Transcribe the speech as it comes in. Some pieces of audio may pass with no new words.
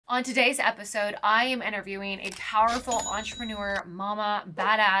On today's episode, I am interviewing a powerful entrepreneur, mama,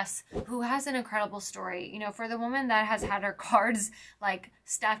 badass, who has an incredible story. You know, for the woman that has had her cards like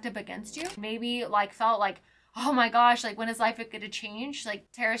stacked up against you, maybe like felt like, oh my gosh, like when is life going to change? Like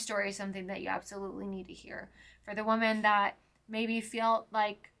Tara's story is something that you absolutely need to hear. For the woman that maybe felt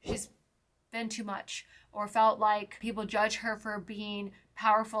like she's been too much or felt like people judge her for being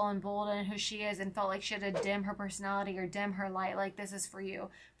powerful and bold in who she is and felt like she had to dim her personality or dim her light, like this is for you.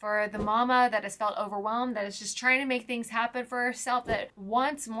 For the mama that has felt overwhelmed, that is just trying to make things happen for herself, that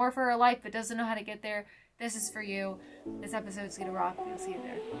wants more for her life but doesn't know how to get there, this is for you. This episode's gonna rock. You'll see you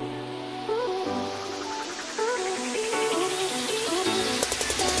there.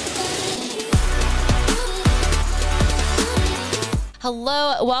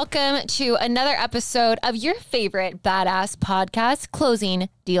 Hello, welcome to another episode of your favorite badass podcast, Closing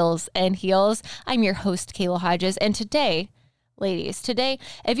Deals and Heels. I'm your host, Kayla Hodges, and today, ladies,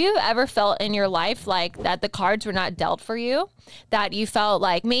 if you've ever felt in your life like that the cards were not dealt for you, that you felt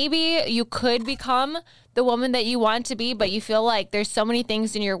like maybe you could become the woman that you want to be, but you feel like there's so many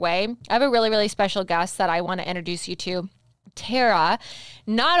things in your way, I have a really, really special guest that I want to introduce you to. Tara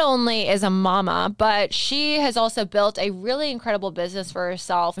not only is a mama, but she has also built a really incredible business for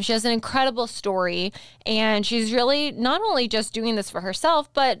herself. She has an incredible story, and she's really not only just doing this for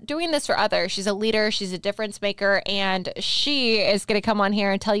herself, but doing this for others. She's a leader, she's a difference maker, and she is going to come on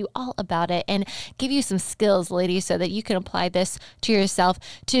here and tell you all about it and give you some skills, ladies, so that you can apply this to yourself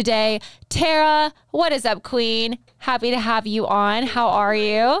today. Tara, what is up, queen? Happy to have you on. How are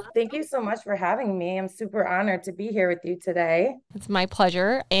you? Thank you so much for having me. I'm super honored to be here with you today. It's my pleasure.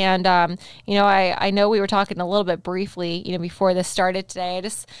 And, I know we were talking a little bit briefly, before this started today.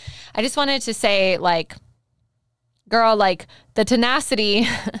 I just wanted to say, like, girl, like the tenacity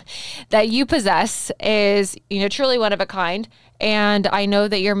that you possess is, truly one of a kind. And I know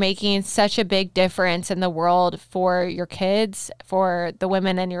that you're making such a big difference in the world for your kids, for the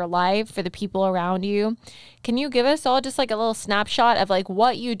women in your life, for the people around you. Can you give us all just like a little snapshot of like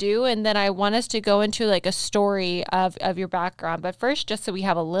what you do? And then I want us to go into like a story of your background. But first, just so we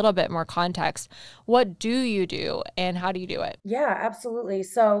have a little bit more context, what do you do and how do you do it? Yeah, absolutely.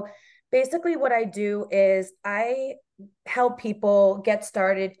 So basically what I do is I help people get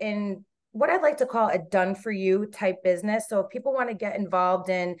started in what I'd like to call a done for you type business. So if people want to get involved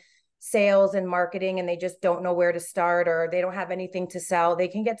in sales and marketing and they just don't know where to start or they don't have anything to sell, they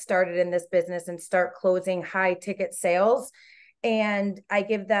can get started in this business and start closing high ticket sales. And I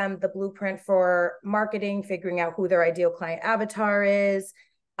give them the blueprint for marketing, figuring out who their ideal client avatar is,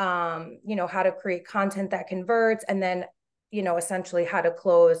 how to create content that converts, and then essentially how to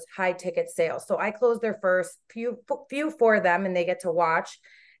close high ticket sales. So I close their first few for them and they get to watch.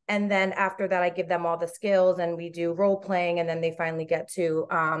 And then after that, I give them all the skills and we do role playing, and then they finally get to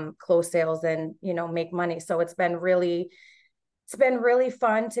close sales and, make money. So it's been really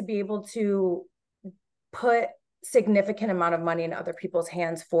fun to be able to put significant amount of money in other people's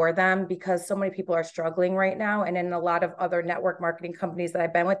hands for them, because so many people are struggling right now. And in a lot of other network marketing companies that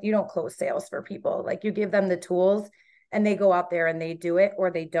I've been with, you don't close sales for people. Like you give them the tools and they go out there and they do it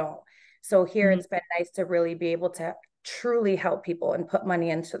or they don't. So here It's been nice to really be able to truly help people and put money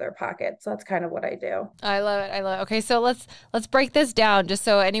into their pocket. So that's kind of what I do. I love it. Okay, so let's break this down just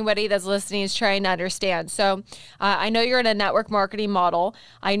so anybody that's listening is trying to understand. So I know you're in a network marketing model.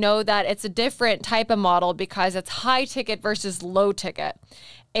 I know that it's a different type of model because it's high ticket versus low ticket.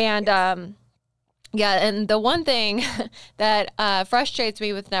 And yes. And the one thing that frustrates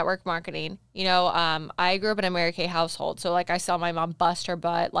me with network marketing, I grew up in a Mary Kay household. So like I saw my mom bust her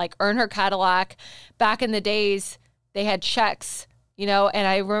butt, like earn her Cadillac. Back in the days, they had checks, and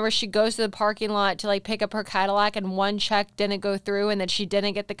I remember she goes to the parking lot to like pick up her Cadillac and one check didn't go through and then she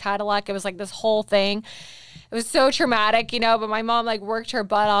didn't get the Cadillac. It was like this whole thing. It was so traumatic, but my mom like worked her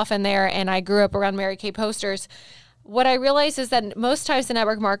butt off in there, and I grew up around Mary Kay posters. What I realized is that most times in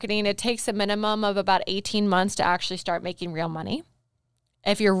network marketing, it takes a minimum of about 18 months to actually start making real money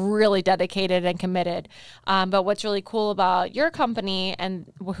if you're really dedicated and committed. But what's really cool about your company and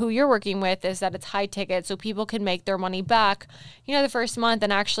who you're working with is that it's high ticket, so people can make their money back, the first month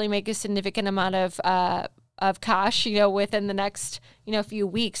and actually make a significant amount of cash, within the next, few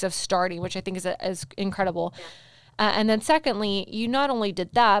weeks of starting, which I think is incredible. And then secondly, you not only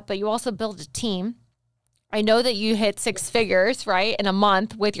did that, but you also built a team. I know that you hit 6 figures, right, in a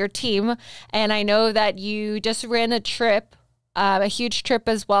month with your team. And I know that you just ran a trip, a huge trip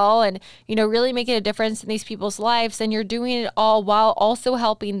as well, and, really making a difference in these people's lives. And you're doing it all while also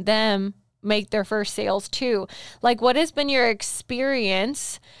helping them make their first sales too. Like, what has been your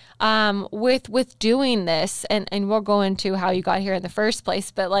experience with doing this, and we'll go into how you got here in the first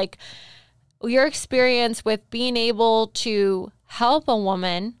place, but like your experience with being able to help a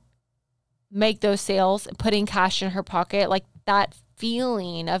woman make those sales, putting cash in her pocket, like that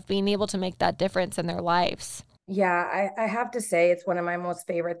feeling of being able to make that difference in their lives. Yeah, I have to say it's one of my most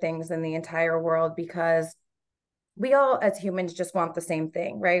favorite things in the entire world, because we all as humans just want the same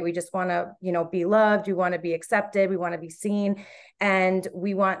thing, right? We just want to, be loved. We want to be accepted. We want to be seen. And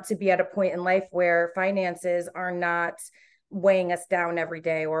we want to be at a point in life where finances are not weighing us down every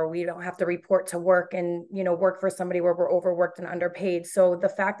day, or we don't have to report to work and, work for somebody where we're overworked and underpaid. So the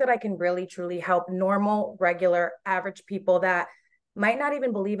fact that I can really, truly help normal, regular, average people that might not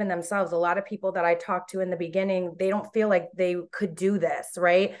even believe in themselves. A lot of people that I talked to in the beginning, they don't feel like they could do this,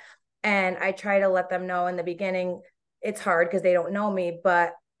 right? And I try to let them know in the beginning, it's hard because they don't know me,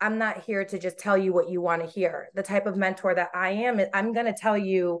 but I'm not here to just tell you what you want to hear. The type of mentor that I am, I'm going to tell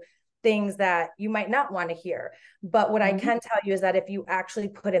you things that you might not want to hear. But what I can tell you is that if you actually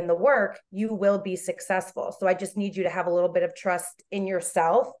put in the work, you will be successful. So I just need you to have a little bit of trust in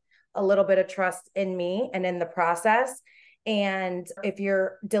yourself, a little bit of trust in me and in the process. And if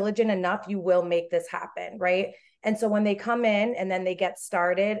you're diligent enough, you will make this happen, right? And so when they come in and then they get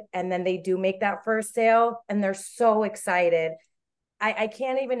started and then they do make that first sale and they're so excited, I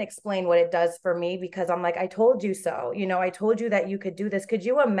can't even explain what it does for me, because I'm like, I told you so. I told you that you could do this. Could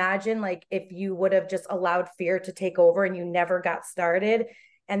you imagine like if you would have just allowed fear to take over and you never got started?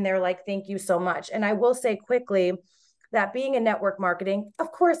 And they're like, thank you so much. And I will say quickly, that being in network marketing,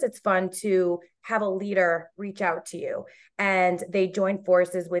 of course, it's fun to have a leader reach out to you and they join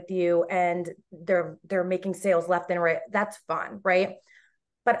forces with you and they're making sales left and right. That's fun, right?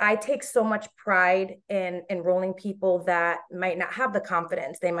 But I take so much pride in enrolling people that might not have the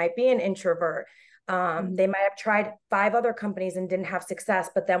confidence. They might be an introvert. They might have tried 5 other companies and didn't have success.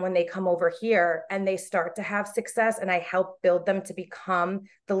 But then when they come over here and they start to have success and I help build them to become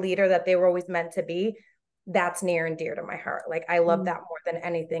the leader that they were always meant to be, that's near and dear to my heart. Like I love that more than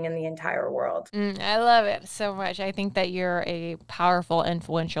anything in the entire world. I love it so much. I think that you're a powerful,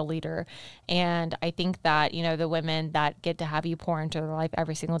 influential leader. And I think that, the women that get to have you pour into their life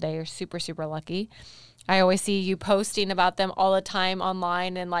every single day are super, super lucky. I always see you posting about them all the time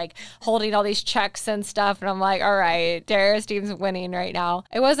online and like holding all these checks and stuff. And I'm like, all right, Dara's team's winning right now.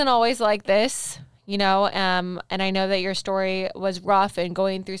 It wasn't always like this. And I know that your story was rough and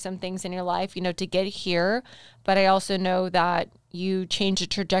going through some things in your life, to get here. But I also know that you changed the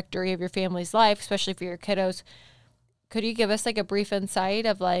trajectory of your family's life, especially for your kiddos. Could you give us like a brief insight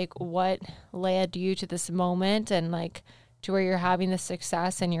of like what led you to this moment and like to where you're having the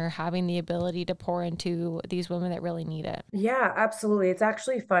success and you're having the ability to pour into these women that really need it? Yeah, absolutely. It's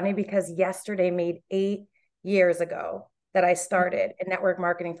actually funny because yesterday made 8 years ago that I started in network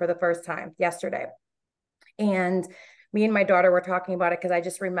marketing for the first time, yesterday. And me and my daughter were talking about it because I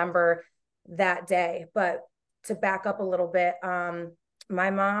just remember that day. But to back up a little bit, my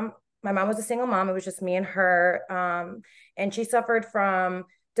mom was a single mom. It was just me and her. And she suffered from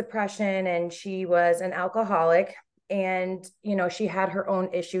depression and she was an alcoholic. And, she had her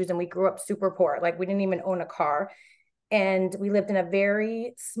own issues and we grew up super poor. Like we didn't even own a car. And we lived in a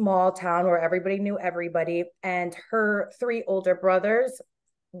very small town where everybody knew everybody. And her 3 older brothers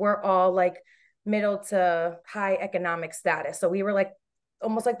were all like middle to high economic status. So we were like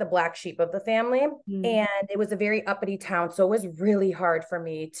almost like the black sheep of the family. And it was a very uppity town. So it was really hard for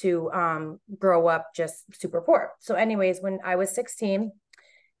me to grow up just super poor. So anyways, when I was 16,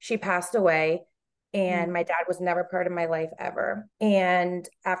 she passed away. And my dad was never part of my life ever. And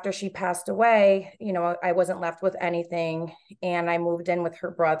after she passed away, I wasn't left with anything. And I moved in with her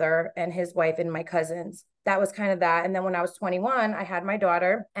brother and his wife and my cousins. That was kind of that. And then when I was 21, I had my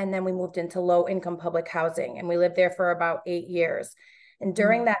daughter. And then we moved into low income public housing. And we lived there for about 8 years. And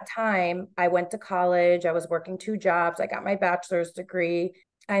during that time, I went to college. I was working 2 jobs. I got my bachelor's degree.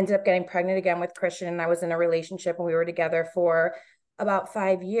 I ended up getting pregnant again with Christian. And I was in a relationship and we were together for about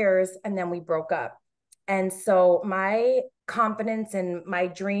 5 years. And then we broke up. And so my confidence and my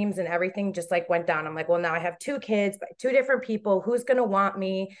dreams and everything just like went down. I'm like, well, now I have 2 kids by 2 different people. Who's going to want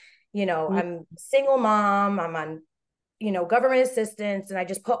me? I'm a single mom. I'm on, government assistance. And I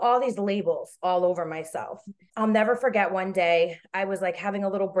just put all these labels all over myself. I'll never forget one day I was like having a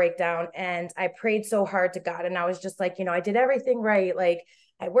little breakdown and I prayed so hard to God. And I was just like, I did everything right. Like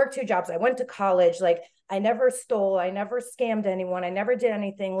I worked 2 jobs. I went to college. Like I never stole. I never scammed anyone. I never did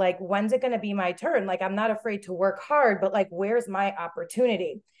anything. Like, when's it going to be my turn? Like, I'm not afraid to work hard, but like, where's my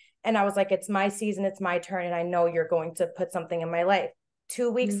opportunity? And I was like, it's my season. It's my turn. And I know you're going to put something in my life.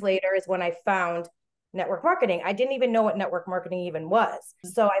 2 weeks later is when I found network marketing. I didn't even know what network marketing even was.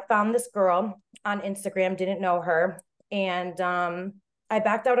 So I found this girl on Instagram, didn't know her. And I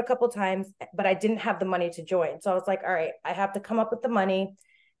backed out a couple times, but I didn't have the money to join. So I was like, all right, I have to come up with the money.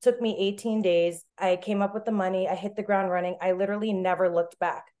 Took me 18 days. I came up with the money. I hit the ground running. I literally never looked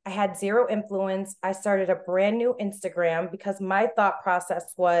back. I had zero influence. I started a brand new Instagram because my thought process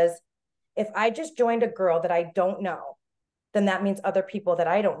was, if I just joined a girl that I don't know, then that means other people that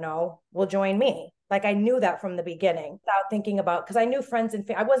I don't know will join me. Like I knew that from the beginning without thinking about, because I knew friends and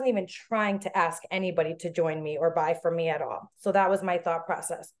I wasn't even trying to ask anybody to join me or buy from me at all. So that was my thought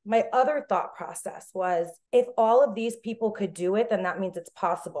process. My other thought process was, if all of these people could do it, then that means it's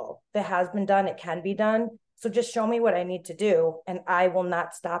possible. If it has been done, it can be done. So just show me what I need to do and I will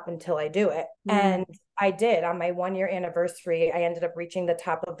not stop until I do it. And I did. On my 1 year anniversary, I ended up reaching the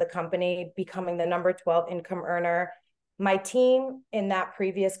top of the company, becoming the number 12 income earner. My team in that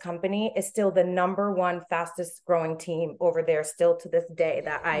previous company is still the number one fastest growing team over there, still to this day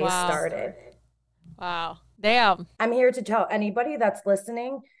that I started. Wow. Damn. I'm here to tell anybody that's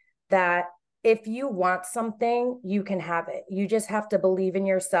listening that if you want something, you can have it. You just have to believe in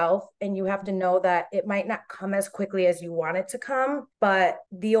yourself, and you have to know that it might not come as quickly as you want it to come, but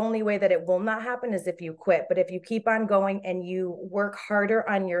the only way that it will not happen is if you quit. But if you keep on going and you work harder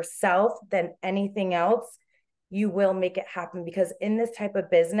on yourself than anything else, you will make it happen. Because in this type of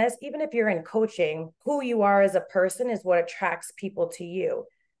business, even if you're in coaching, who you are as a person is what attracts people to you.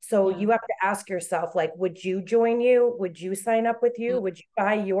 So you have to ask yourself, like, would you join you? Would you sign up with you? Would you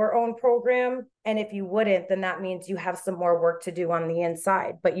buy your own program? And if you wouldn't, then that means you have some more work to do on the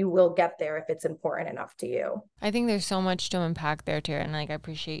inside, but you will get there if it's important enough to you. I think there's so much to unpack there, Tara, and like I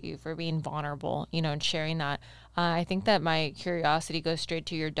appreciate you for being vulnerable, you know, and sharing that. I think that my curiosity goes straight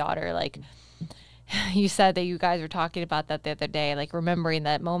to your daughter. Like, you said that you guys were talking about that the other day, like remembering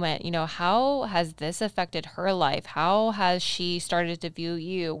that moment, you know, how has this affected her life? How has she started to view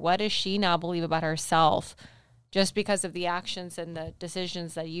you? What does she now believe about herself just because of the actions and the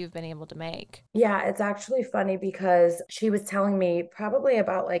decisions that you've been able to make? Yeah, it's actually funny because she was telling me probably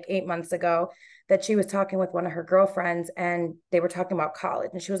about like 8 months ago that she was talking with one of her girlfriends and they were talking about college.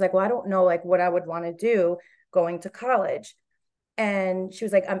 And she was like, well, I don't know like what I would want to do going to college. And she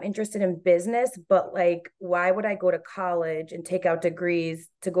was like, I'm interested in business, but like, why would I go to college and take out degrees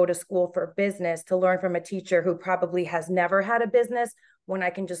to go to school for business to learn from a teacher who probably has never had a business, when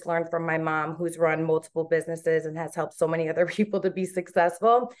I can just learn from my mom, who's run multiple businesses and has helped so many other people to be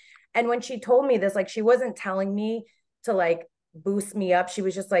successful. And when she told me this, like, she wasn't telling me to like boost me up. She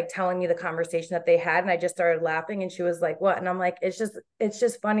was just like telling me the conversation that they had. And I just started laughing. And she was like, what? And I'm like, it's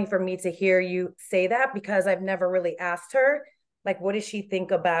just funny for me to hear you say that, because I've never really asked her, like, what does she think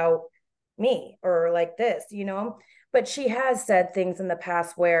about me or like this, you know? But she has said things in the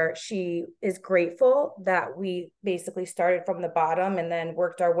past where she is grateful that we basically started from the bottom and then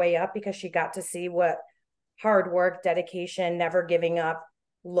worked our way up, because she got to see what hard work, dedication, never giving up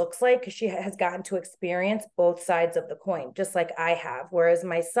looks like, because she has gotten to experience both sides of the coin, just like I have. Whereas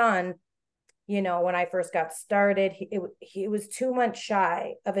my son, you know, when I first got started, he was 2 months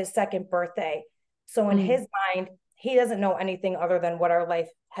shy of his second birthday. So in his mind, he doesn't know anything other than what our life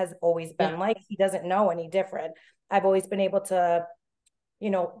has always been like. He doesn't know any different. I've always been able to, you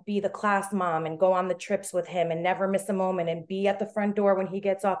know, be the class mom and go on the trips with him and never miss a moment and be at the front door when he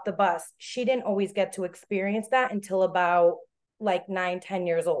gets off the bus. She didn't always get to experience that until about like 9, 10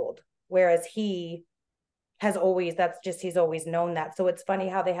 years old. Whereas he has always, he's always known that. So it's funny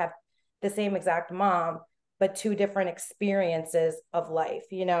how they have the same exact mom, but two different experiences of life,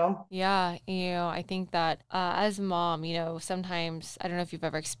 you know? Yeah, you know, I think that as a mom, you know, sometimes, I don't know if you've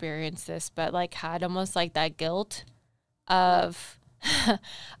ever experienced this, but like had almost like that guilt of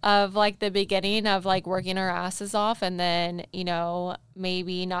of like the beginning of like working our asses off and then, you know,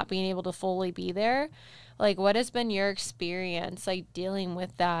 maybe not being able to fully be there. Like, what has been your experience like dealing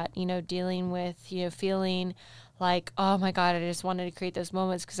with that, you know, dealing with, you know, feeling like, oh my God, I just wanted to create those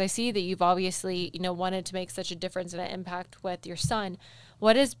moments? Because I see that you've obviously, you know, wanted to make such a difference and an impact with your son.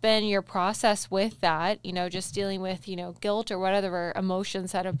 What has been your process with that, you know, just dealing with, you know, guilt or what other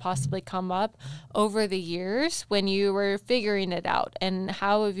emotions that have possibly come up over the years when you were figuring it out? And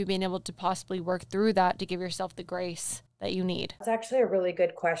how have you been able to possibly work through that to give yourself the grace that you need? It's actually a really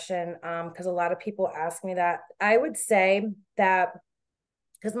good question, because a lot of people ask me that. I would say that,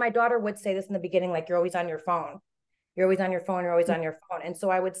 because my daughter would say this in the beginning, like, you're always on your phone. You're always on your phone. You're always on your phone. And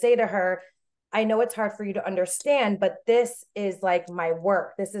so I would say to her, I know it's hard for you to understand, but this is like my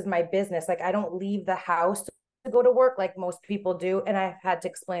work. This is my business. Like, I don't leave the house to go to work like most people do. And I've had to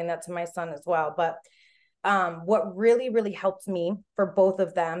explain that to my son as well. But what really, really helps me for both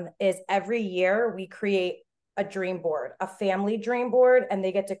of them is every year we create a dream board, a family dream board, and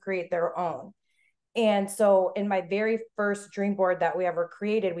they get to create their own. And so in my very first dream board that we ever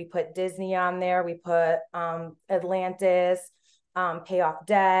created, we put Disney on there, we put Atlantis, pay off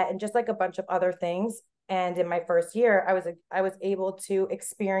debt, and just like a bunch of other things. And in my first year, I was able to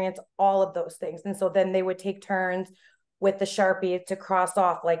experience all of those things. And so then they would take turns with the Sharpie to cross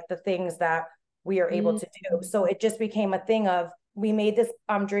off like the things that we are able to do. So it just became a thing of we made this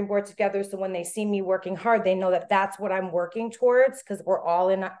dream board together. So when they see me working hard, they know that that's what I'm working towards because we're all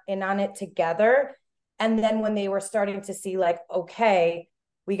in on it together. And then when they were starting to see like, okay,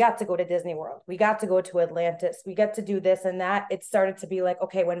 we got to go to Disney World, we got to go to Atlantis, we get to do this and that, it started to be like,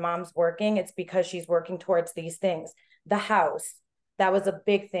 okay, when mom's working, it's because she's working towards these things. The house, that was a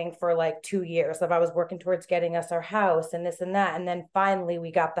big thing for like 2 years of I was working towards getting us our house and this and that. And then finally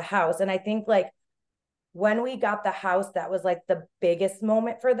we got the house. And I think like when we got the house, that was like the biggest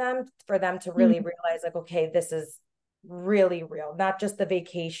moment for them to really realize like, okay, this is really real, not just the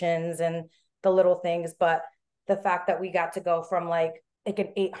vacations and the little things, but the fact that we got to go from like an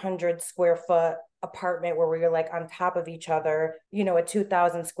 800 square foot apartment where we were like on top of each other, you know, a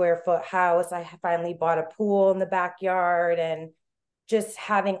 2,000 square foot house. I finally bought a pool in the backyard and just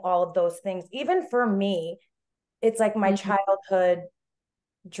having all of those things. Even for me, it's like my childhood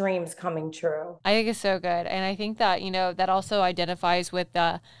dreams coming true. I think it's so good. And I think that, that also identifies with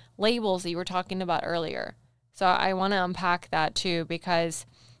the labels that you were talking about earlier. So I want to unpack that too, because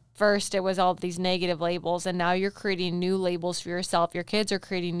first it was all these negative labels, and now you're creating new labels for yourself. Your kids are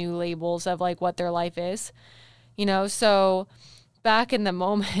creating new labels of like what their life is, so back in the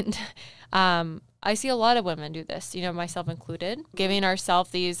moment, I see a lot of women do this, myself included, giving ourselves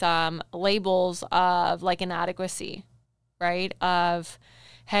these labels of like inadequacy, right? Of,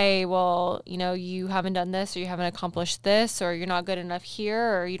 hey, well, you haven't done this, or you haven't accomplished this, or you're not good enough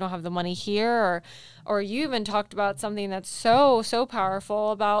here, or you don't have the money here, or you even talked about something that's so, so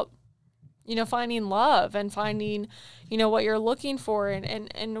powerful about, finding love and finding, what you're looking for.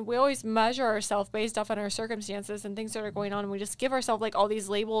 And we always measure ourselves based off on our circumstances and things that are going on. And we just give ourselves like all these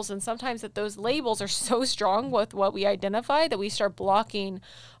labels. And sometimes that those labels are so strong with what we identify that we start blocking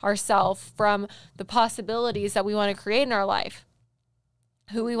ourselves from the possibilities that we want to create in our life,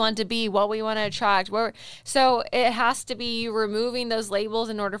 who we want to be, what we want to attract. So it has to be you removing those labels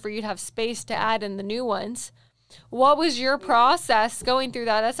in order for you to have space to add in the new ones. What was your process going through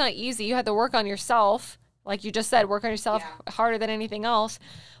that? That's not easy. You had to work on yourself. Like you just said, work on yourself harder than anything else.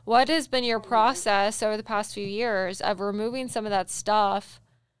 What has been your process over the past few years of removing some of that stuff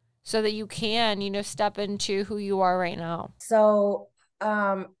so that you can, step into who you are right now? So,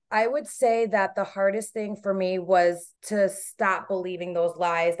 I would say that the hardest thing for me was to stop believing those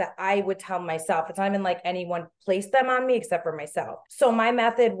lies that I would tell myself. It's not even like anyone placed them on me except for myself. So my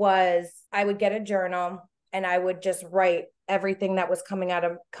method was I would get a journal and I would just write everything that was coming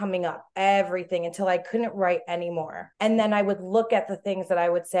up, everything until I couldn't write anymore. And then I would look at the things that I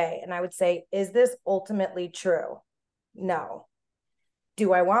would say and I would say, is this ultimately true? No.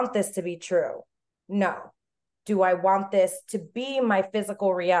 Do I want this to be true? No. Do I want this to be my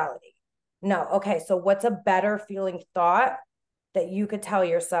physical reality? No. Okay. So what's a better feeling thought that you could tell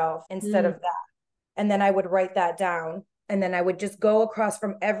yourself instead of that? And then I would write that down. And then I would just go across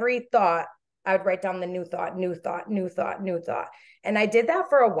from every thought. I would write down the new thought, new thought, new thought, new thought. And I did that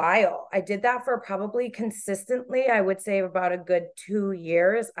for a while. I did that for probably consistently, I would say about a good 2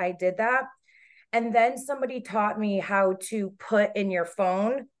 years. I did that. And then somebody taught me how to put in your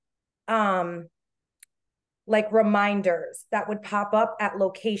phone, like reminders that would pop up at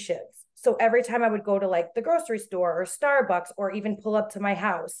locations. So every time I would go to like the grocery store or Starbucks or even pull up to my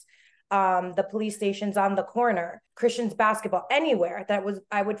house, the police station's on the corner, Christian's basketball, anywhere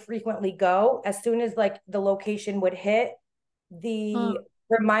I would frequently go. As soon as like the location would hit, the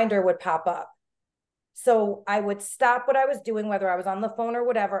reminder would pop up. So I would stop what I was doing, whether I was on the phone or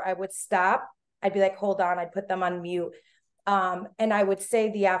whatever, I would stop. I'd be like, hold on, I'd put them on mute. And I would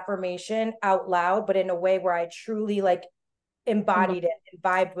say the affirmation out loud, but in a way where I truly like embodied it and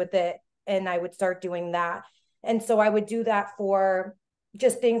vibed with it. And I would start doing that. And so I would do that for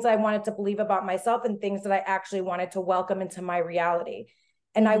just things I wanted to believe about myself and things that I actually wanted to welcome into my reality.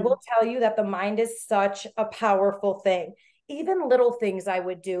 And I will tell you that the mind is such a powerful thing. Even little things I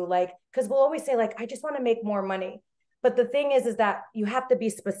would do, like, because we'll always say like, I just want to make more money. But the thing is that you have to be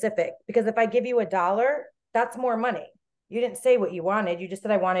specific, because if I give you $1, that's more money. You didn't say what you wanted. You just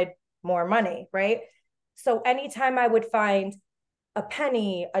said, I wanted more money, right? So anytime I would find a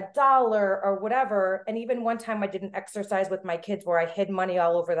penny, a dollar, or whatever. And even one time I did an exercise with my kids where I hid money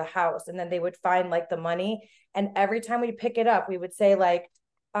all over the house, and then they would find like the money. And every time we pick it up, we would say like,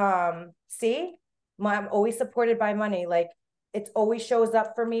 see, I'm always supported by money. Like it always shows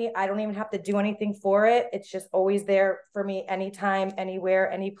up for me. I don't even have to do anything for it. It's just always there for me anytime, anywhere,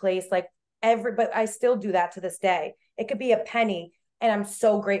 any place. Like but I still do that to this day. It could be a penny. And I'm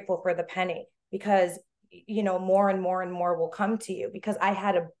so grateful for the penny because more and more and more will come to you, because I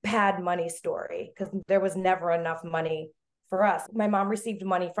had a bad money story because there was never enough money for us. My mom received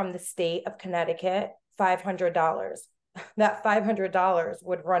money from the state of Connecticut, $500. That $500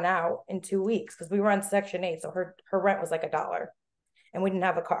 would run out in 2 weeks because we were on Section 8. So her rent was like $1 and we didn't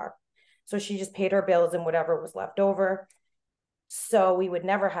have a car. So she just paid her bills and whatever was left over. So we would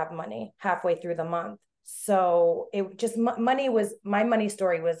never have money halfway through the month. So it just, my money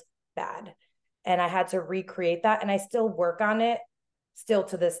story was bad. And I had to recreate that. And I still work on it still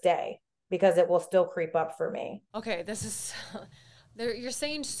to this day because it will still creep up for me. Okay, this is you're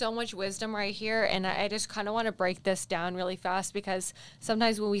saying so much wisdom right here, and I just kind of want to break this down really fast because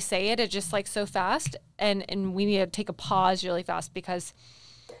sometimes when we say it, it's just like so fast, and we need to take a pause really fast because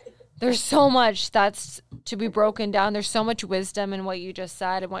there's so much that's to be broken down. There's so much wisdom in what you just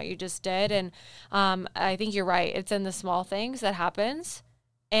said and what you just did, and I think you're right. It's in the small things that happens.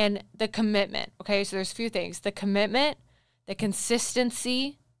 And the commitment, okay? So there's a few things. The commitment, the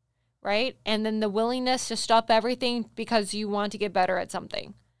consistency, right? And then the willingness to stop everything because you want to get better at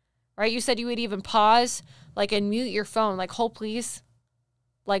something, right? You said you would even pause, like, and mute your phone, like, hold, please.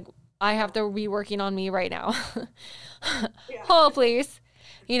 Like, I have to be working on me right now. Yeah. Hold, please.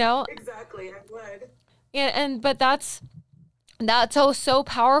 Exactly, I would. Yeah, but that's so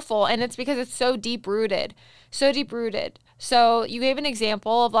powerful, and it's because it's so deep-rooted. So you gave an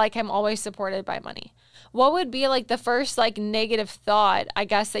example of like, I'm always supported by money. What would be like the first like negative thought, I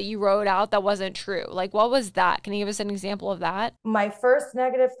guess, that you wrote out that wasn't true? Like, what was that? Can you give us an example of that? My first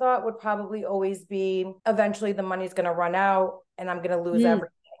negative thought would probably always be eventually the money's going to run out and I'm going to lose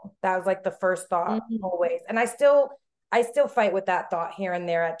everything. That was like the first thought always. And I still fight with that thought here and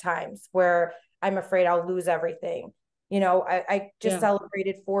there at times where I'm afraid I'll lose everything. I just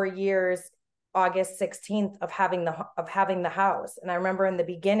celebrated 4 years August 16th of having the house. And I remember in the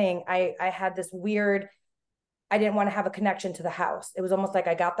beginning, I had this weird, I didn't want to have a connection to the house. It was almost like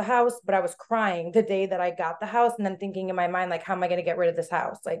I got the house, but I was crying the day that I got the house. And then thinking in my mind, like, how am I going to get rid of this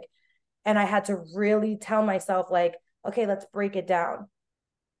house? Like, and I had to really tell myself like, okay, let's break it down.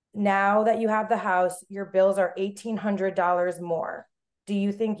 Now that you have the house, your bills are $1,800 more. Do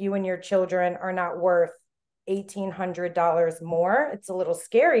you think you and your children are not worth $1,800 more? It's a little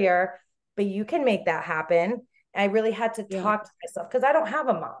scarier, but you can make that happen. I really had to talk to myself because I don't have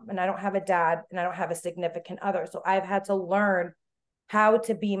a mom and I don't have a dad and I don't have a significant other. So I've had to learn how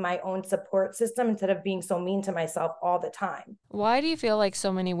to be my own support system instead of being so mean to myself all the time. Why do you feel like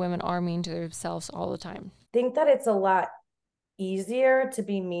so many women are mean to themselves all the time? I think that it's a lot easier to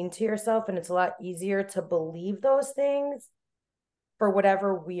be mean to yourself and it's a lot easier to believe those things for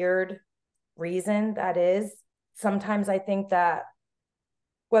whatever weird reason that is. Sometimes I think that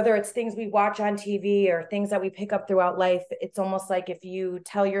whether it's things we watch on TV or things that we pick up throughout life, it's almost like if you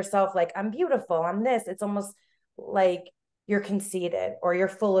tell yourself like, I'm beautiful, I'm this, it's almost like you're conceited or you're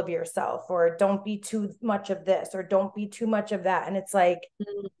full of yourself or don't be too much of this or don't be too much of that. And it's like,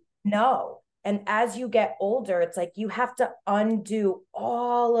 no. And as you get older, it's like you have to undo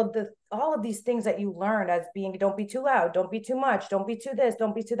all of these things that you learned as being, don't be too loud, don't be too much, don't be too this,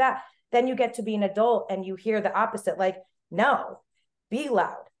 don't be too that. Then you get to be an adult and you hear the opposite, like, no, be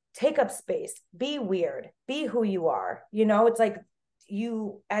loud, take up space, be weird, be who you are. It's like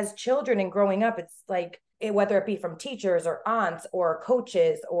you as children and growing up, it's like whether it be from teachers or aunts or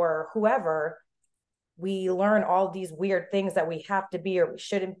coaches or whoever, we learn all these weird things that we have to be or we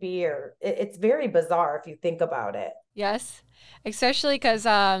shouldn't be, or it's very bizarre if you think about it. Yes, especially because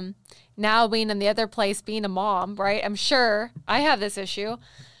now being in the other place, being a mom, right? I'm sure I have this issue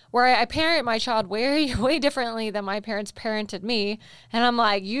where I parent my child way differently than my parents parented me. And I'm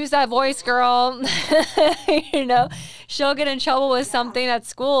like, use that voice, girl. She'll get in trouble with something at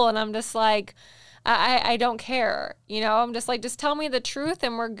school. And I'm just like, I don't care. I'm just like, just tell me the truth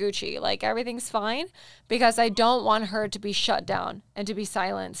and we're Gucci. Like, everything's fine, because I don't want her to be shut down and to be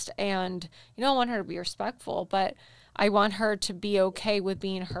silenced. And I don't want her to be respectful, but I want her to be okay with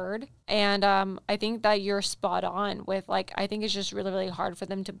being heard. And I think that you're spot on with, like, I think it's just really, really hard for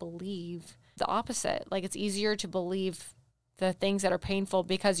them to believe the opposite. Like, it's easier to believe the things that are painful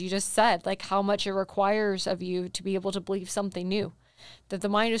because you just said, like, how much it requires of you to be able to believe something new, that the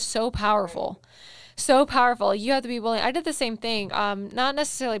mind is so powerful. So powerful. You have to be willing. I did the same thing. Not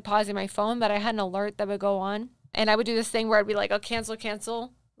necessarily pausing my phone, but I had an alert that would go on. And I would do this thing where I'd be like, oh, cancel,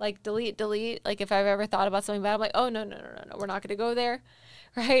 cancel, like delete, delete. Like if I've ever thought about something bad, I'm like, oh, no, no, no, no, no, we're not going to go there.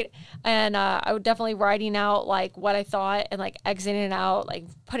 Right. And I would definitely writing out like what I thought and like exiting it out, like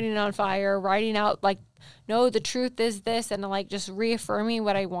putting it on fire, writing out like, no, the truth is this, and like just reaffirming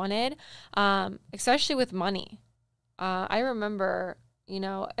what I wanted, especially with money. I remember,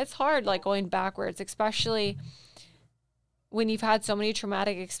 it's hard like going backwards, especially when you've had so many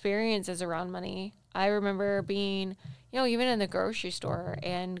traumatic experiences around money. I remember being, even in the grocery store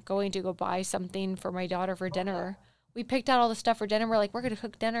and going to go buy something for my daughter for dinner. We picked out all the stuff for dinner. We're like, we're going to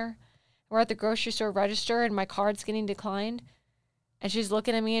cook dinner. We're at the grocery store register and my card's getting declined. And she's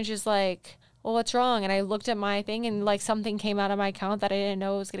looking at me and she's like, well, what's wrong? And I looked at my thing and like something came out of my account that I didn't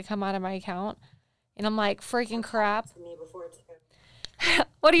know was going to come out of my account. And I'm like, freaking crap.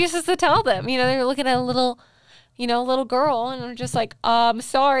 What are you supposed to tell them? They're looking at a little girl, and I'm just like,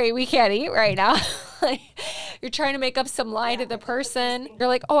 sorry, we can't eat right now. Like, you're trying to make up some lie to the person. You're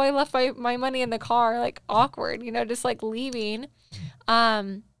like, oh, I left my money in the car, like awkward, just like leaving.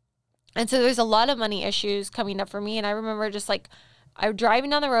 And so there's a lot of money issues coming up for me. And I remember just like, I'm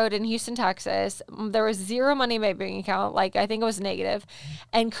driving down the road in Houston, Texas. There was zero money in my bank account. Like, I think it was negative,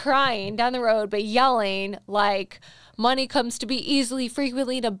 and crying down the road, but yelling like, money comes to be easily,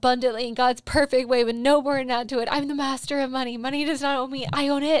 frequently, and abundantly in God's perfect way with no burden added to it. I'm the master of money. Money does not own me. I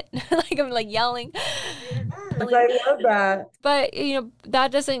own it. Like, I'm like yelling. I love that. But,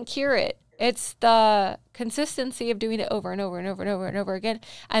 that doesn't cure it. It's the consistency of doing it over and over and over and over and over again.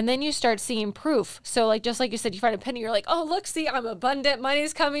 And then you start seeing proof. So like, just like you said, you find a penny, you're like, oh, look, see, I'm abundant.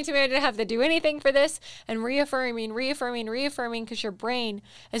 Money's coming to me. I didn't have to do anything for this. And reaffirming, because your brain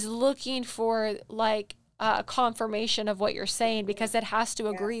is looking for like a confirmation of what you're saying, because it has to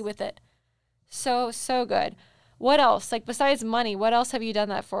agree with it. So, so good. What else? Like besides money, what else have you done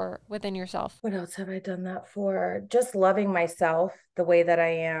that for within yourself? What else have I done that for? Just loving myself the way that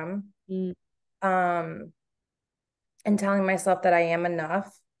I am. And telling myself that I am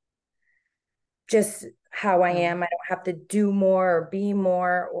enough, just how I am. I don't have to do more or be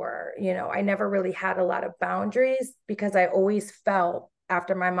more, or, I never really had a lot of boundaries, because I always felt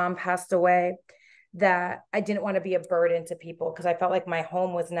after my mom passed away that I didn't want to be a burden to people, because I felt like my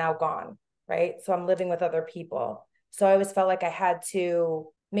home was now gone, right? So I'm living with other people. So I always felt like I had to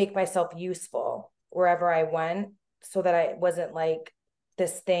make myself useful wherever I went, so that I wasn't like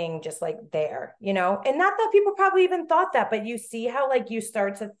this thing just like there, and not that people probably even thought that, but you see how like you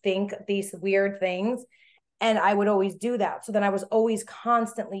start to think these weird things. And I would always do that. So then I was always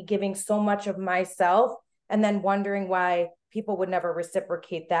constantly giving so much of myself, and then wondering why people would never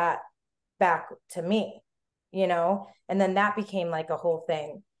reciprocate that back to me, and then that became like a whole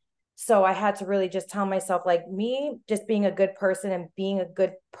thing. So I had to really just tell myself, like, me just being a good person and being a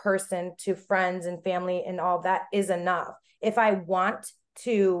good person to friends and family and all that is enough. If I want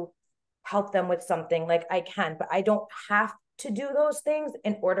to help them with something, like, I can, but I don't have to do those things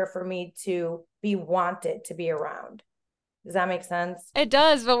in order for me to be wanted to be around. Does that make sense? It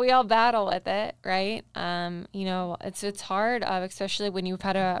does, but we all battle with it, right? It's hard, especially when you've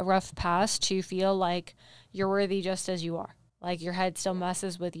had a rough past, to feel like you're worthy just as you are. Like your head still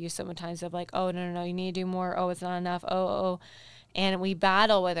messes with you sometimes of like, oh, no, no, no, you need to do more. Oh, it's not enough. Oh. And we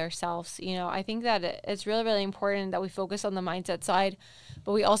battle with ourselves. I think that it's really, really important that we focus on the mindset side,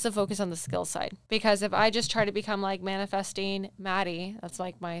 but we also focus on the skill side. Because if I just try to become like manifesting Maddie, that's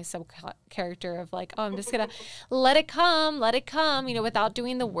like my sub character of like, oh, I'm just going to let it come, without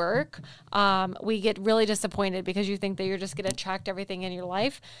doing the work, we get really disappointed, because you think that you're just going to attract everything in your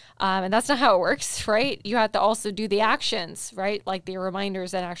life. And that's not how it works, right? You have to also do the actions, right? Like the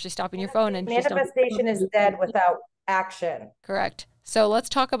reminders and actually stopping your phone. And manifestation is dead without action. Correct. So let's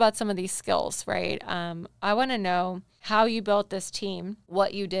talk about some of these skills, right? I want to know how you built this team,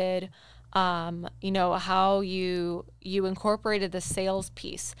 what you did, how you incorporated the sales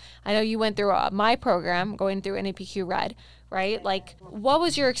piece. I know you went through my program, going through NAPQ Red, right? Like, what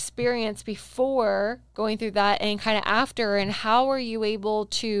was your experience before going through that and kind of after, and how were you able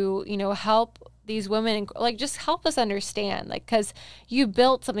to, help these women, like, just help us understand, like, because you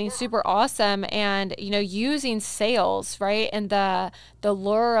built something super awesome, and using sales, right, and the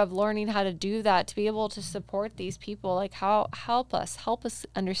lure of learning how to do that to be able to support these people, like, how help us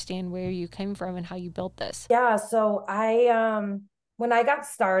understand where you came from and how you built this. Yeah, so I when I got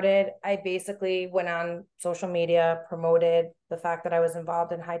started, I basically went on social media, promoted the fact that I was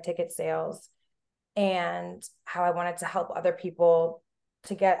involved in high ticket sales and how I wanted to help other people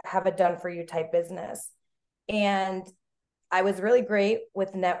to have a done for you type business. And I was really great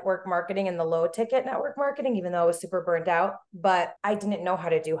with network marketing and the low ticket network marketing, even though I was super burned out, but I didn't know how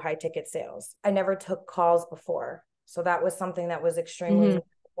to do high ticket sales. I never took calls before. So that was something that was extremely Mm-hmm. new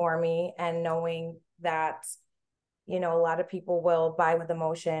for me. And knowing that, a lot of people will buy with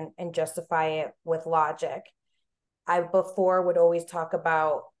emotion and justify it with logic. I before would always talk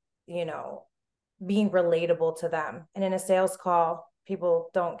about, you know, being relatable to them. And in a sales call,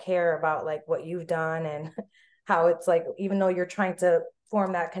 people don't care about like what you've done and how it's like, even though you're trying to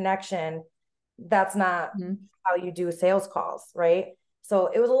form that connection, that's not Mm-hmm. how you do sales calls, right? So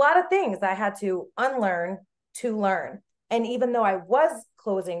it was a lot of things I had to unlearn to learn. And even though I was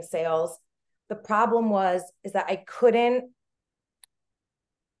closing sales, the problem was is that I couldn't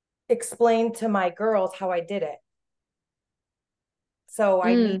explain to my girls how I did it. So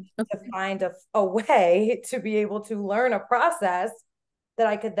I need Mm. to find a way to be able to learn a process that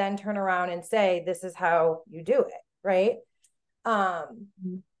I could then turn around and say, this is how you do it. Right. Um,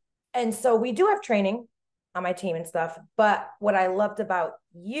 and so we do have training on my team and stuff. But what I loved about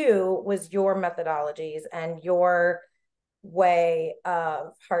you was your methodologies and your way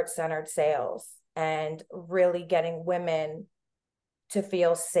of heart-centered sales and really getting women to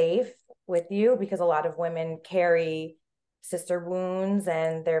feel safe with you, because a lot of women carry sister wounds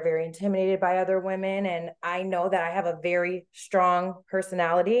and they're very intimidated by other women. And I know that I have a very strong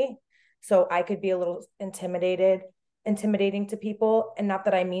personality. So I could be a little intimidating to people. And not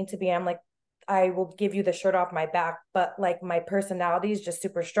that I mean to be, I'm like, I will give you the shirt off my back, but like my personality is just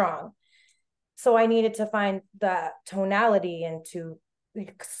super strong. So I needed to find that tonality and to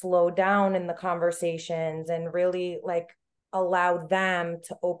like, slow down in the conversations and really like allow them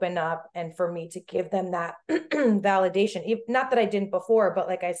to open up and for me to give them that validation. Not that I didn't before, but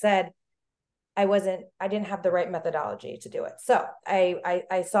like I said, I didn't have the right methodology to do it. So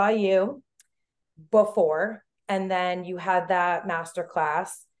I saw you before, and then you had that master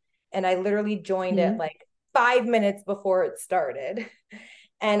class, and I literally joined it Mm-hmm. like 5 minutes before it started.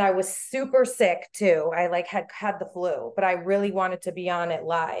 And I was super sick too. I like had the flu, but I really wanted to be on it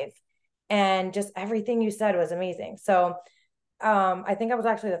live. And just everything you said was amazing. So I think I was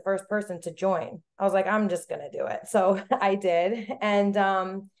actually the first person to join. I was like, I'm just gonna do it. So I did. And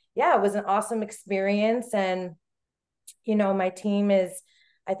yeah, it was an awesome experience. And my team is,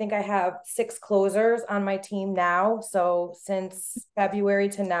 I think I have 6 closers on my team now. So since February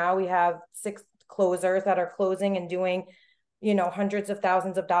to now, we have 6 closers that are closing and doing, hundreds of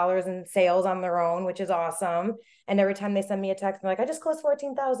thousands of dollars in sales on their own, which is awesome. And every time they send me a text, they're like, I just closed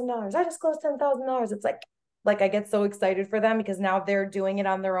 $14,000. I just closed $10,000. It's like I get so excited for them because now they're doing it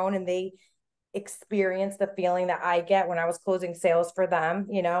on their own and they experience the feeling that I get when I was closing sales for them.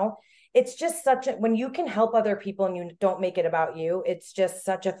 It's just when you can help other people and you don't make it about you, it's just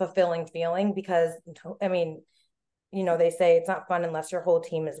such a fulfilling feeling because, I mean, they say it's not fun unless your whole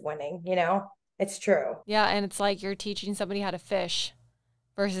team is winning. It's true. Yeah, and it's like you're teaching somebody how to fish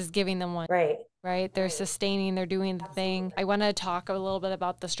versus giving them one. Right. Right? They're sustaining, they're doing the thing. I want to talk a little bit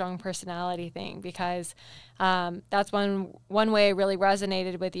about the strong personality thing because that's one way I really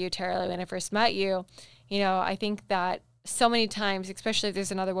resonated with you, Tara, when I first met you. I think that so many times, especially if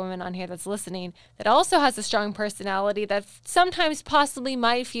there's another woman on here that's listening that also has a strong personality that sometimes possibly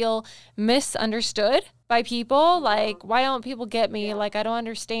might feel misunderstood by people. Like, why don't people get me? Like, I don't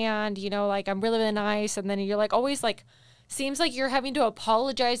understand, like I'm really, really nice. And then you're like always like, seems like you're having to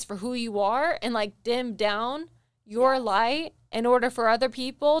apologize for who you are and like dim down your light in order for other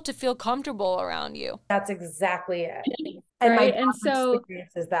people to feel comfortable around you. That's exactly it. And my Right. daughter And so,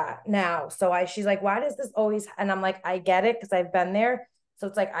 experiences that now. So she's like, why does this always, and I'm like, I get it because I've been there. So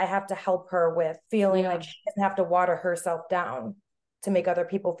it's like, I have to help her with feeling yeah. like she doesn't have to water herself down to make other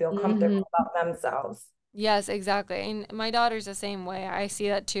people feel Mm-hmm. comfortable about themselves. Yes, exactly. And my daughter's the same way. I see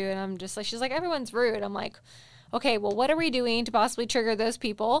that too. And I'm just like, she's like, everyone's rude. I'm like, okay, well, what are we doing to possibly trigger those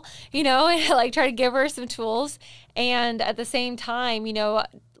people? And like try to give her some tools. And at the same time,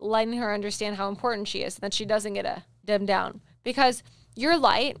 letting her understand how important she is and that she doesn't get a dim down because your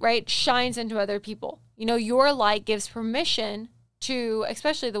light, right, shines into other people. Your light gives permission to,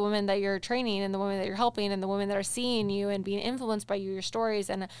 especially the women that you're training and the women that you're helping and the women that are seeing you and being influenced by you, your stories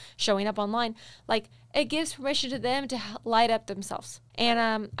and showing up online. Like it gives permission to them to light up themselves.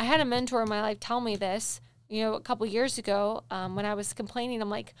 And I had a mentor in my life tell me this, a couple years ago when I was complaining. I'm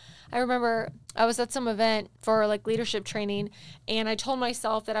like, I remember I was at some event for like leadership training and I told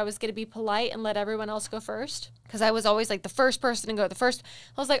myself that I was going to be polite and let everyone else go first because I was always like the first person to go. I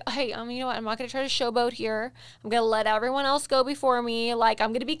was like, hey, you know what? I'm not going to try to showboat here. I'm going to let everyone else go before me. Like, I'm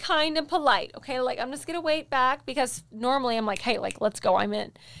going to be kind and polite. Okay. Like, I'm just going to wait back because normally I'm like, hey, like, let's go. I'm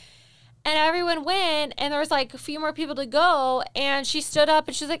in. And everyone went, and there was like a few more people to go. And she stood up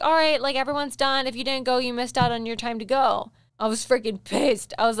and she's like, all right, like everyone's done. If you didn't go, you missed out on your time to go. I was freaking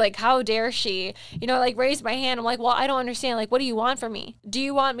pissed. I was like, how dare she? You know, like raised my hand. I'm like, well, I don't understand. Like, what do you want from me? Do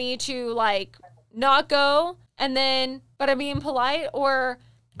you want me to like not go and then, but I'm being polite, or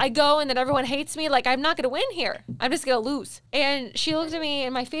I go and then everyone hates me? Like, I'm not going to win here. I'm just going to lose. And she looked at me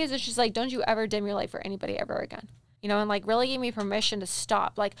in my face and she's like, don't you ever dim your light for anybody ever again. You know, and like really gave me permission to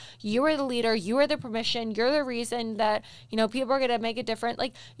stop. Like, you are the leader, you are the permission, you're the reason that, you know, people are going to make it different.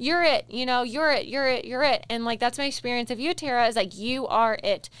 Like, you're it, you know, you're it. And like, that's my experience of you, Tara, is like, you are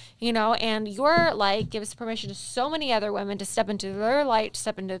it, you know, and your light gives permission to so many other women to step into their light,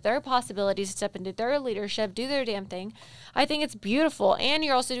 step into their possibilities, step into their leadership, do their damn thing. I think it's beautiful. And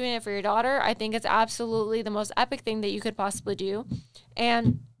you're also doing it for your daughter. I think it's absolutely the most epic thing that you could possibly do.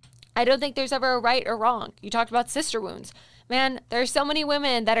 And I don't think there's ever a right or wrong. You talked about sister wounds. Man, there's so many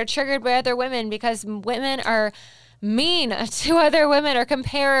women that are triggered by other women because women are mean to other women, or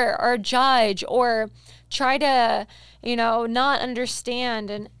compare or judge or try to, you know, not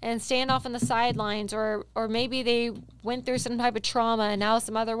understand and stand off on the sidelines, or maybe they went through some type of trauma and now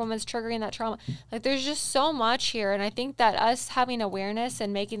some other woman's triggering that trauma. Like, there's just so much here. And I think that us having awareness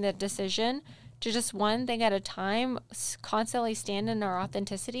and making the decision to just one thing at a time, constantly stand in our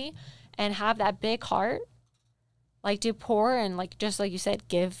authenticity and have that big heart, like to pour and like, just like you said,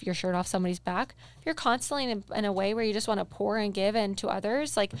 give your shirt off somebody's back. If you're constantly in a way where you just want to pour and give into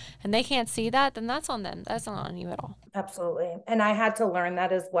others, like, and they can't see that, then that's on them. That's not on you at all. Absolutely. And I had to learn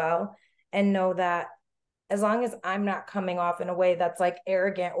that as well, and know that as long as I'm not coming off in a way that's like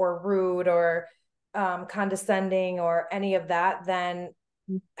arrogant or rude or condescending or any of that, then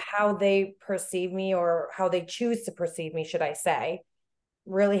how they perceive me, or how they choose to perceive me, should I say,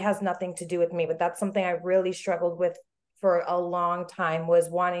 really has nothing to do with me. But that's something I really struggled with for a long time, was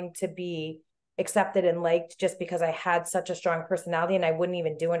wanting to be accepted and liked just because I had such a strong personality and I wouldn't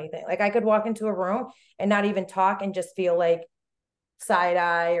even do anything. Like, I could walk into a room and not even talk and just feel like side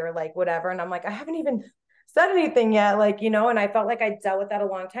eye or like whatever. And I'm like, I haven't even said anything yet. Like, you know, and I felt like I dealt with that a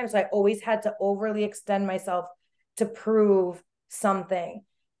long time. So I always had to overly extend myself to prove something.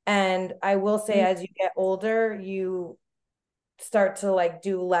 And I will say, as you get older, you start to like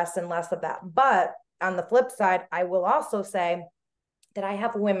do less and less of that. But on the flip side, I will also say that I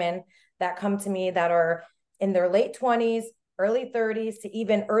have women that come to me that are in their late 20s, early 30s, to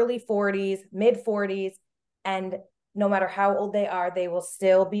even early 40s, mid 40s. And no matter how old they are, they will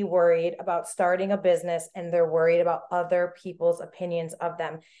still be worried about starting a business, and they're worried about other people's opinions of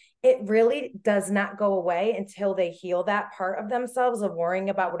them. It really does not go away until they heal that part of themselves of worrying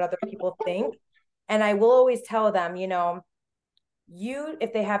about what other people think. And I will always tell them, you know,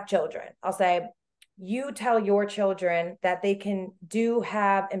 if they have children, I'll say, you tell your children that they can do,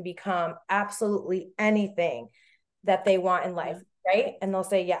 have, and become absolutely anything that they want in life, right? And they'll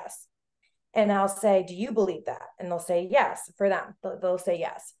say yes. And I'll say, do you believe that? And they'll say yes. For them, they'll say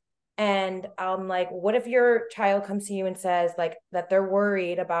yes. And I'm like, what if your child comes to you and says like that they're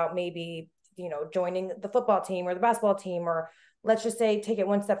worried about maybe, you know, joining the football team or the basketball team, or let's just say, take it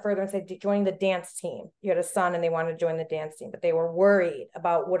one step further and say joining the dance team. You had a son and they wanted to join the dance team, but they were worried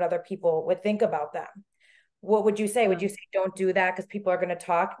about what other people would think about them. What would you say? Would you say, don't do that because people are going to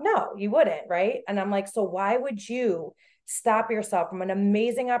talk? No, you wouldn't, right? And I'm like, so why would you stop yourself from an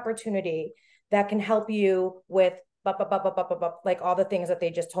amazing opportunity that can help you with like all the things that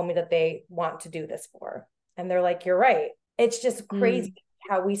they just told me that they want to do this for? And they're like, you're right. It's just crazy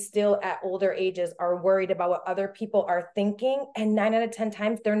how we still at older ages are worried about what other people are thinking. And 9 out of 10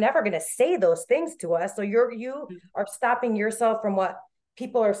 times, they're never going to say those things to us. So you are stopping yourself from what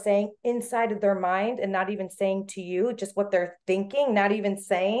people are saying inside of their mind, and not even saying to you, just what they're thinking, not even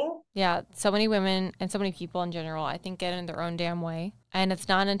saying. Yeah. So many women and so many people in general, I think, get in their own damn way. And it's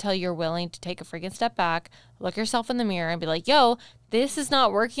not until you're willing to take a freaking step back, look yourself in the mirror and be like, yo, this is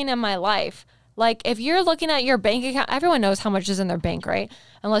not working in my life. Like, if you're looking at your bank account, everyone knows how much is in their bank, right?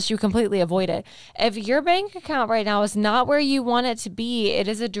 Unless you completely avoid it. If your bank account right now is not where you want it to be, it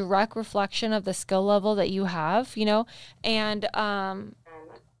is a direct reflection of the skill level that you have, you know? And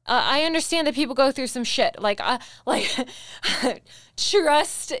I understand that people go through some shit. Like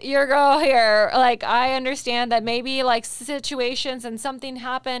trust your girl here. Like, I understand that maybe like situations and something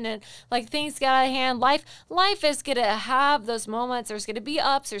happened and like things get out of hand. Life is going to have those moments. There's going to be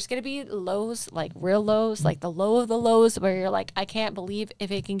ups. There's going to be lows, like real lows, like the low of the lows where you're like, I can't believe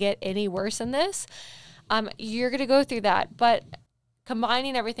if it can get any worse than this. You're going to go through that. But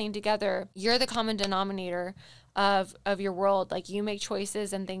combining everything together, you're the common denominator of your world. Like, you make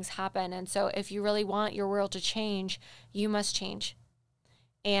choices and things happen. And so if you really want your world to change, you must change.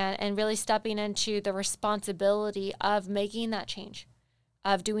 and really stepping into the responsibility of making that change,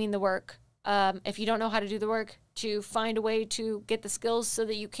 of doing the work. If you don't know how to do the work, to find a way to get the skills so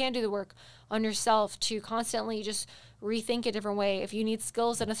that you can do the work on yourself, to constantly just rethink a different way. If you need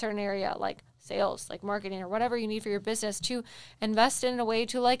skills in a certain area, like sales, like marketing, or whatever you need for your business, to invest in a way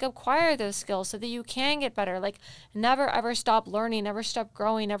to like acquire those skills so that you can get better. Like never ever stop learning, never stop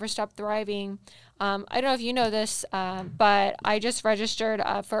growing, never stop thriving. I don't know if you know this, but I just registered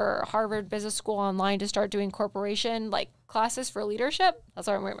for Harvard Business School online to start doing corporation like classes for leadership. That's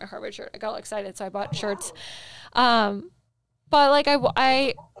why I'm wearing my Harvard shirt. I got all excited, so I bought shirts. But like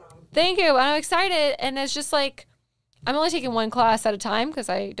I thank you. I'm excited, and it's just like I'm only taking one class at a time because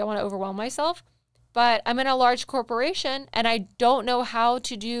I don't want to overwhelm myself. But I'm in a large corporation, and I don't know how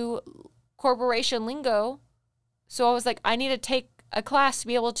to do corporation lingo. So I was like, I need to take a class to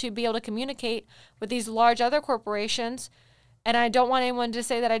be able to communicate with these large other corporations. And I don't want anyone to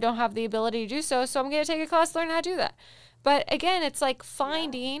say that I don't have the ability to do so. So I'm going to take a class to learn how to do that. But again, it's like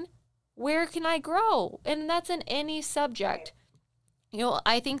finding where can I grow? And that's in any subject. You know,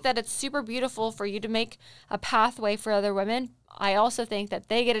 I think that it's super beautiful for you to make a pathway for other women. I also think that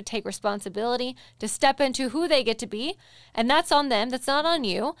they get to take responsibility to step into who they get to be. And that's on them. That's not on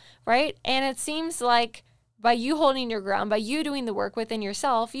you, right? And it seems like by you holding your ground, by you doing the work within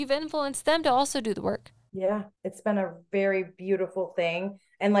yourself, you've influenced them to also do the work. Yeah, it's been a very beautiful thing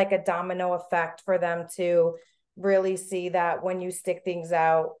and like a domino effect for them to really see that when you stick things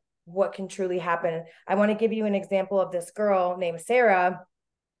out, what can truly happen. I want to give you an example of this girl named Sarah,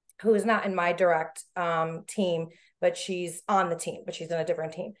 who is not in my direct team, but she's on the team, but she's in a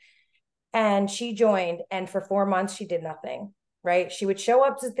different team. And she joined, and for 4 months, she did nothing, right? She would show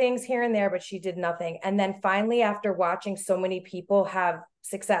up to things here and there, but she did nothing. And then finally, after watching so many people have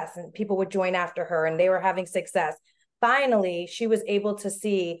success and people would join after her and they were having success, finally, she was able to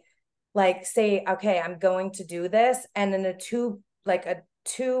see, like, say, okay, I'm going to do this. And in a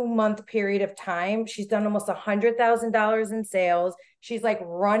 2-month period of time, she's done almost $100,000 in sales. She's like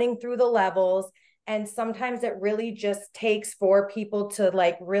running through the levels. And sometimes it really just takes for people to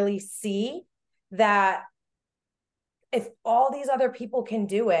like really see that if all these other people can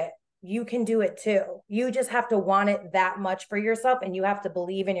do it, you can do it too. You just have to want it that much for yourself, and you have to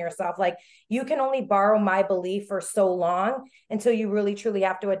believe in yourself. Like, you can only borrow my belief for so long until you really truly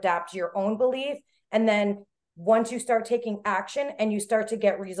have to adapt your own belief. And then once you start taking action and you start to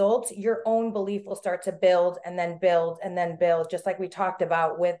get results, your own belief will start to build and then build and then build, just like we talked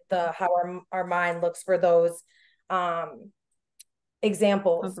about with the how our mind looks for those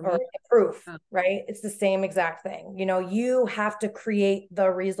examples or proof, right? It's the same exact thing. You know, you have to create the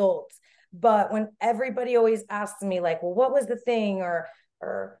results. But when everybody always asks me like, well, what was the thing, or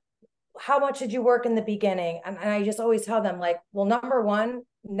how much did you work in the beginning? And I just always tell them like, well, number one,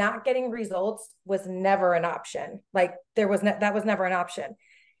 not getting results was never an option. Like that was never an option.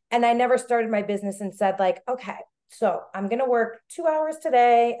 And I never started my business and said like, okay, so I'm going to work 2 hours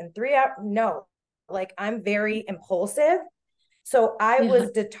today and 3 hours. No, like I'm very impulsive. So I was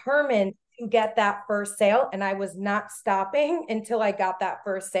determined to get that first sale, and I was not stopping until I got that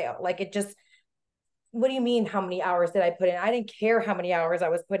first sale. Like it just, what do you mean? How many hours did I put in? I didn't care how many hours I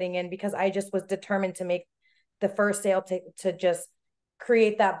was putting in, because I just was determined to make the first sale, to just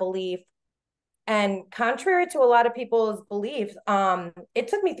create that belief. And contrary to a lot of people's beliefs, it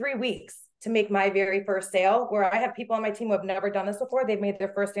took me 3 weeks to make my very first sale, where I have people on my team who have never done this before. They've made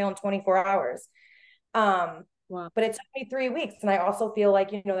their first sale in 24 hours. Wow. But it took me 3 weeks. And I also feel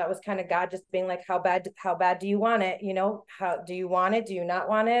like, you know, that was kind of God just being like, how bad do you want it? You know, how do you want it? Do you not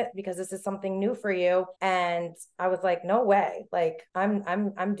want it? Because this is something new for you. And I was like, no way. Like I'm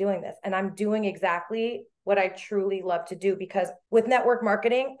doing this, and I'm doing exactly what I truly love to do. Because with network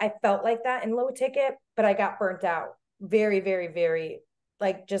marketing, I felt like that in low ticket, but I got burnt out very, very, very,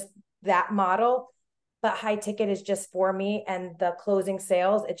 like just that model. But high ticket is just for me, and the closing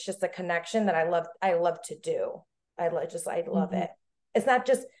sales, it's just a connection that I love to do. I love it. It's not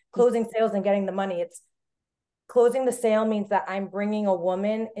just closing sales and getting the money. It's closing the sale means that I'm bringing a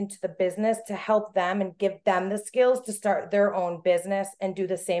woman into the business to help them and give them the skills to start their own business and do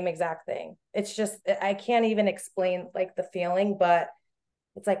the same exact thing. It's just, I can't even explain like the feeling, but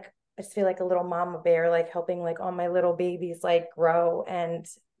it's like, I just feel like a little mama bear, like helping like all my little babies like grow and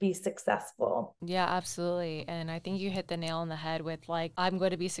be successful. Yeah, absolutely. And I think you hit the nail on the head with like, I'm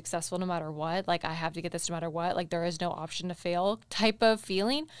going to be successful no matter what. Like I have to get this no matter what. Like there is no option to fail type of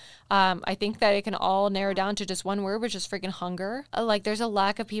feeling. I think that it can all narrow down to just one word, which is freaking hunger. Like there's a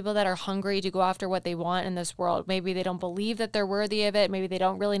lack of people that are hungry to go after what they want in this world. Maybe they don't believe that they're worthy of it. Maybe they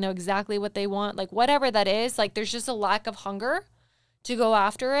don't really know exactly what they want. Like whatever that is, like there's just a lack of hunger to go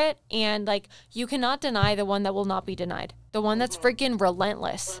after it. And like, you cannot deny the one that will not be denied. The one that's freaking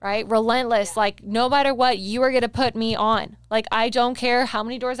relentless, right? Relentless. Like, no matter what, you are going to put me on. Like, I don't care how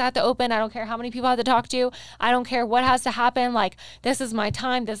many doors I have to open. I don't care how many people I have to talk to. I don't care what has to happen. Like, this is my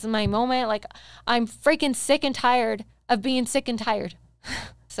time. This is my moment. Like, I'm freaking sick and tired of being sick and tired.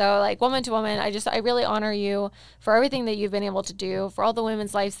 So like, woman to woman, I really honor you for everything that you've been able to do, for all the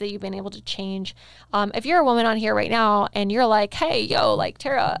women's lives that you've been able to change. If you're a woman on here right now and you're like, hey, yo, like,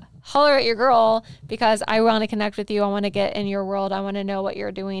 Tara, holler at your girl, because I want to connect with you. I want to get in your world. I want to know what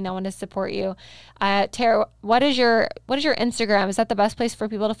you're doing. I want to support you. Tara, what is your Instagram? Is that the best place for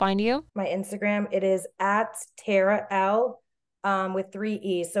people to find you? My Instagram, it is at Tara L, with 3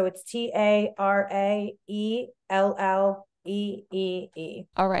 E's. So it's TARAELL. E.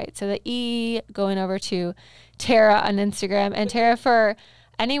 All right. So the E going over to Tara on Instagram. And Tara, for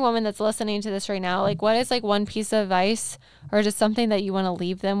any woman that's listening to this right now, like, what is like one piece of advice or just something that you want to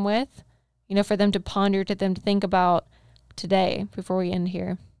leave them with, you know, for them to ponder, to them to think about today before we end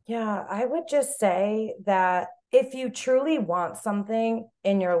here? Yeah, I would just say that if you truly want something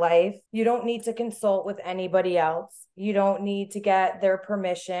in your life, you don't need to consult with anybody else. You don't need to get their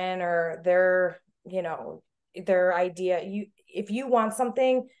permission or their, you know, their idea. If you want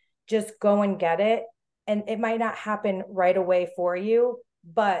something, just go and get it. And it might not happen right away for you,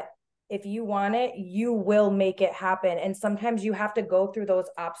 but if you want it, you will make it happen. And sometimes you have to go through those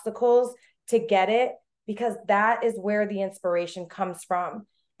obstacles to get it, because that is where the inspiration comes from.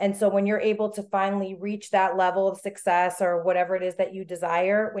 And so when you're able to finally reach that level of success or whatever it is that you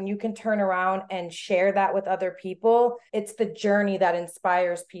desire, when you can turn around and share that with other people, it's the journey that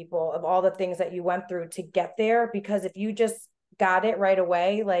inspires people of all the things that you went through to get there. Because if you just got it right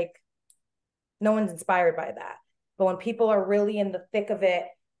away, like, no one's inspired by that. But when people are really in the thick of it,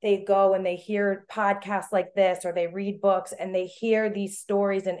 they go and they hear podcasts like this, or they read books and they hear these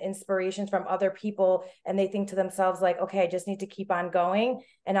stories and inspirations from other people, and they think to themselves like, okay, I just need to keep on going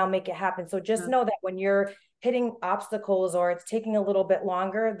and I'll make it happen. So just know that when you're hitting obstacles or it's taking a little bit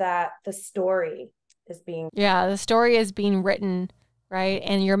longer, that the story is being written, right?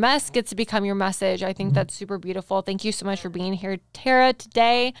 And your mess gets to become your message. I think that's super beautiful. Thank you so much for being here, Tara,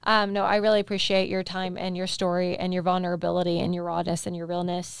 today. No, I really appreciate your time and your story and your vulnerability and your rawness and your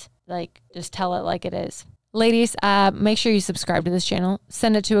realness. Like, just tell it like it is. Ladies, make sure you subscribe to this channel.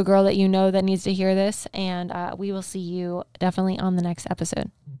 Send it to a girl that you know that needs to hear this. And we will see you definitely on the next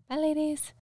episode. Bye, ladies.